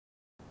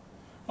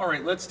All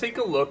right, let's take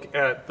a look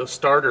at the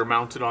starter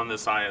mounted on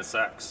this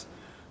ISX.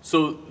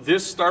 So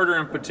this starter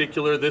in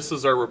particular, this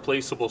is our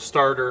replaceable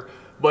starter,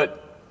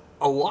 but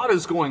a lot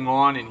is going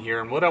on in here,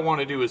 and what I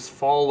want to do is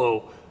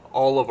follow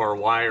all of our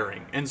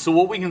wiring. And so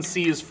what we can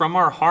see is from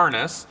our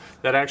harness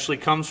that actually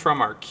comes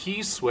from our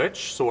key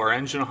switch, so our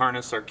engine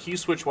harness, our key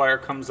switch wire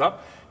comes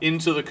up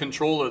into the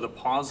controller, the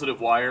positive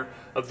wire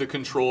of the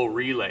control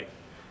relay.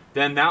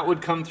 Then that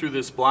would come through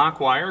this black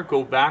wire,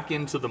 go back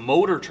into the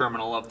motor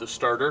terminal of the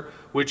starter,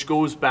 which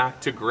goes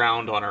back to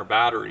ground on our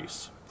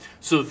batteries.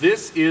 So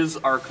this is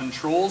our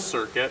control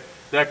circuit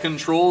that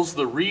controls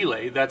the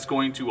relay that's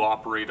going to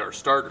operate our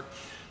starter.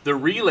 The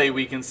relay,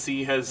 we can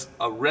see, has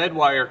a red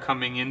wire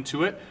coming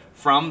into it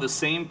from the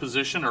same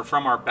position, or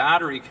from our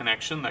battery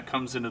connection that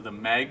comes into the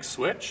mag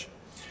switch.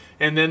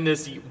 And then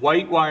this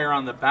white wire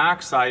on the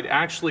back side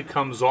actually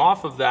comes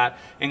off of that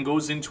and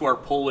goes into our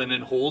pull-in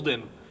and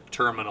hold-in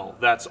terminal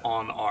that's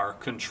on our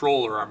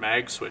controller, our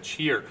mag switch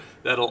here,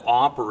 that'll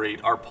operate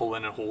our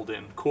pull-in and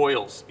hold-in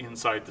coils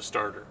inside the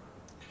starter.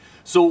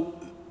 So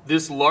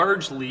this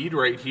large lead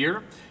right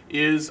here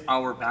is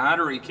our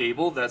battery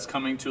cable that's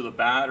coming to the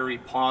battery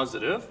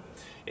positive,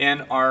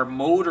 and our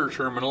motor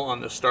terminal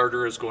on the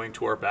starter is going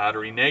to our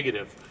battery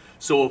negative.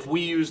 So if we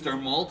used our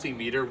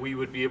multimeter, we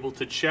would be able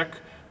to check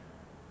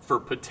for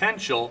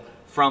potential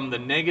from the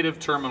negative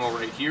terminal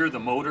right here, the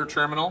motor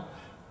terminal,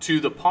 to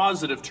the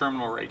positive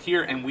terminal right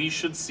here, and we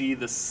should see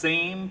the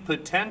same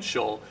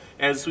potential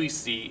as we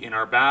see in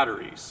our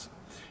batteries.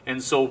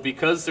 And so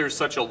because there's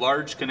such a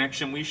large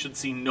connection, we should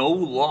see no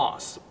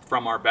loss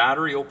from our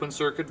battery open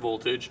circuit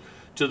voltage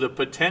to the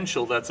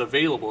potential that's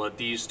available at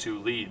these two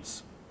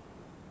leads.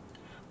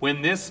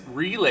 When this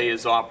relay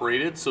is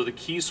operated, so the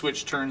key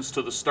switch turns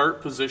to the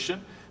start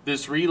position,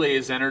 this relay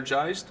is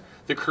energized,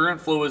 the current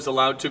flow is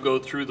allowed to go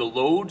through the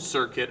load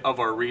circuit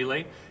of our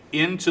relay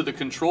into the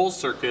control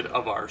circuit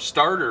of our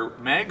starter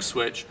mag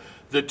switch.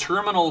 The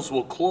terminals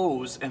will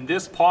close, and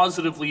this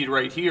positive lead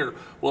right here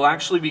will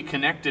actually be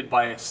connected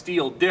by a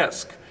steel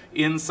disc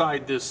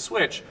inside this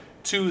switch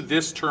to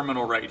this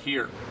terminal right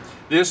here.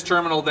 This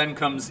terminal then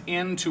comes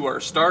into our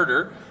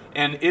starter,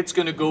 and it's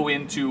going to go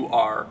into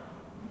our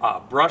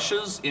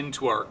brushes,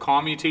 into our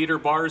commutator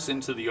bars,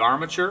 into the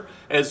armature,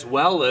 as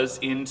well as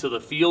into the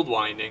field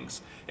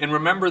windings. And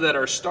remember that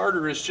our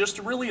starter is just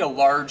really a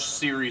large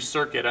series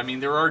circuit. I mean,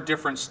 there are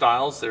different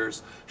styles.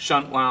 There's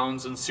shunt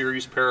wounds and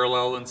series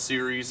parallel and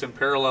series and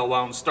parallel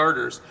wound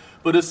starters.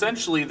 But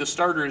essentially, the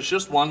starter is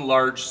just one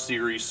large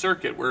series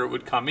circuit where it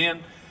would come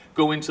in,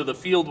 go into the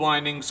field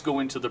windings, go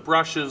into the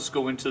brushes,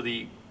 go into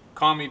the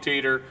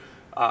commutator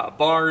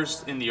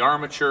bars in the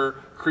armature,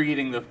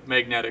 creating the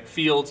magnetic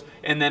fields,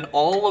 and then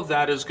all of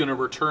that is going to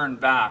return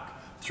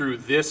back through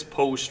this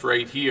post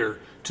right here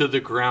to the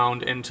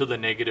ground and to the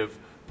negative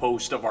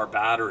post of our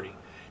battery.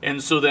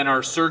 And so then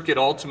our circuit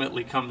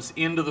ultimately comes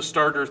into the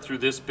starter through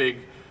this big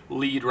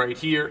lead right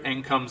here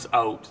and comes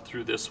out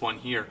through this one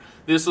here.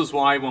 This is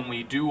why when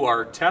we do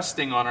our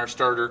testing on our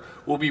starter,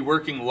 we'll be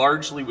working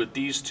largely with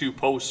these two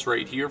posts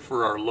right here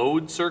for our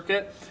load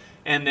circuit,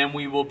 and then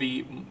we will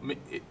be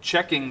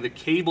checking the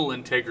cable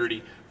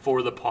integrity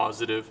for the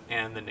positive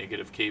and the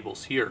negative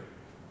cables here.